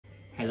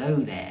Hello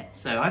there.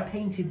 So I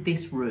painted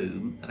this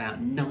room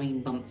about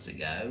 9 months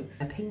ago.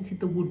 I painted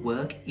the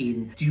woodwork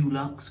in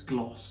Dulux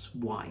Gloss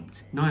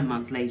White. 9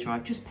 months later,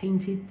 I've just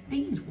painted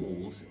these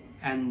walls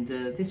and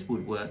this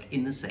woodwork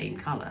in the same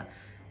colour.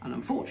 And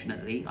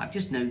unfortunately, I've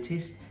just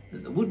noticed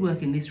that the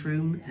woodwork in this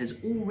room has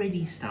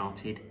already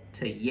started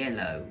to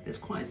yellow. There's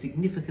quite a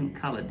significant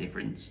colour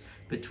difference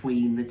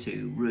between the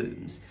two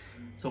rooms.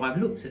 So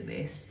I've looked at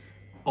this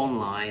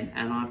online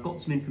and I've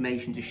got some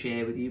information to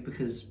share with you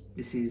because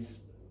this is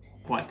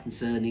quite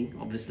concerning,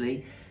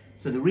 obviously.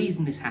 So the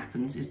reason this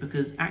happens is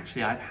because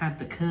actually I've had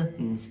the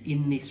curtains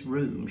in this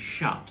room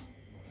shut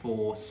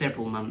for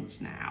several months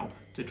now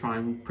to try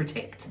and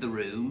protect the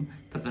room.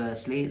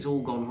 Perversely, it's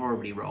all gone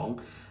horribly wrong.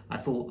 I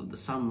thought that the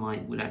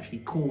sunlight would actually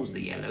cause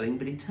the yellowing,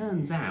 but it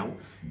turns out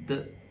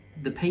that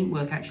the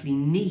paintwork actually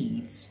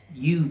needs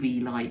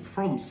UV light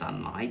from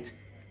sunlight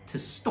to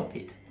stop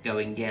it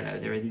going yellow.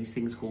 There are these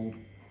things called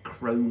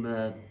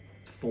chroma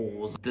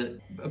 4s that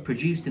are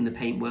produced in the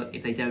paintwork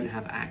if they don't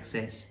have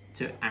access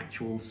to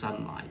actual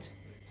sunlight.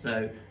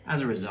 So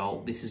as a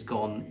result, this has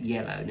gone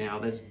yellow. Now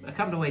there's a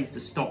couple of ways to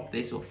stop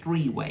this, or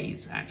 3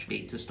 ways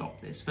actually to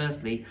stop this.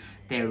 Firstly,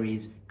 there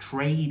is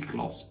trade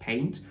gloss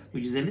paint,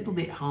 which is a little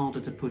bit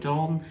harder to put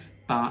on,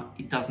 but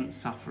it doesn't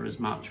suffer as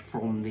much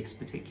from this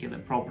particular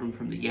problem,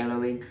 from the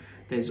yellowing.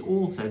 There's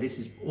also, this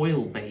is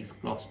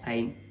oil-based gloss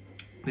paint.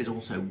 There's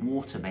also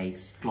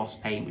water-based gloss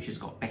paint, which has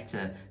got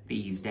better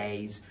these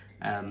days.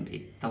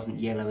 It doesn't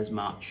yellow as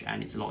much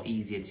and it's a lot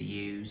easier to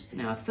use.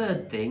 Now, a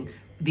third thing,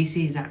 this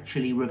is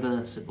actually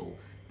reversible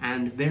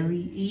and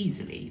very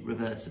easily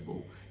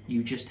reversible.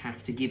 You just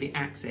have to give it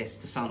access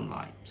to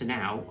sunlight. So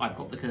now I've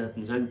got the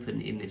curtains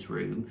open in this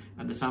room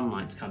and the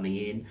sunlight's coming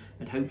in,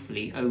 and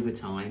hopefully over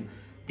time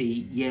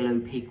the yellow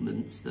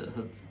pigments that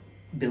have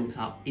built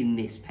up in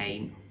this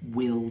paint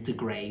will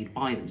degrade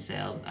by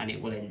themselves and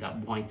it will end up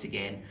white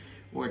again,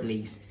 or at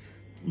least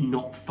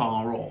not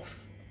far off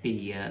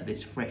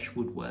this fresh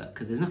woodwork,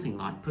 because there's nothing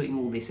like putting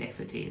all this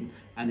effort in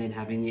and then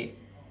having it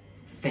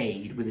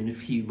fade within a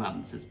few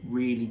months. It's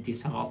really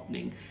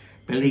disheartening.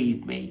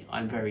 Believe me,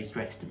 I'm very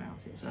stressed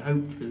about it. So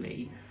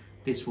hopefully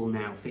this will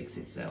now fix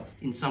itself.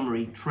 In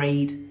summary,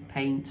 trade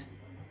paint,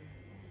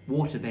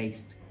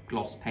 water-based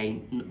gloss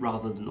paint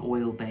rather than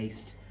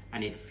oil-based.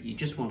 And if you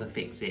just want to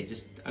fix it,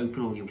 just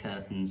open all your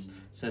curtains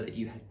so that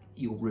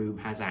your room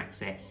has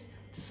access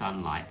to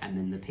sunlight, and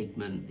then the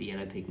pigment, the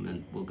yellow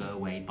pigment, will go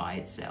away by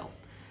itself.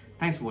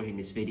 Thanks for watching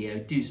this video.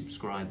 Do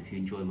subscribe if you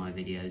enjoy my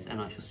videos, and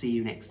I shall see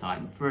you next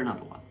time for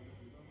another one.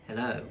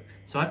 Hello.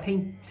 So I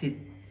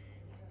painted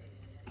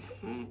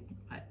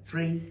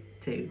 3,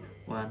 2,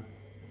 1.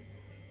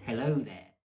 Hello there.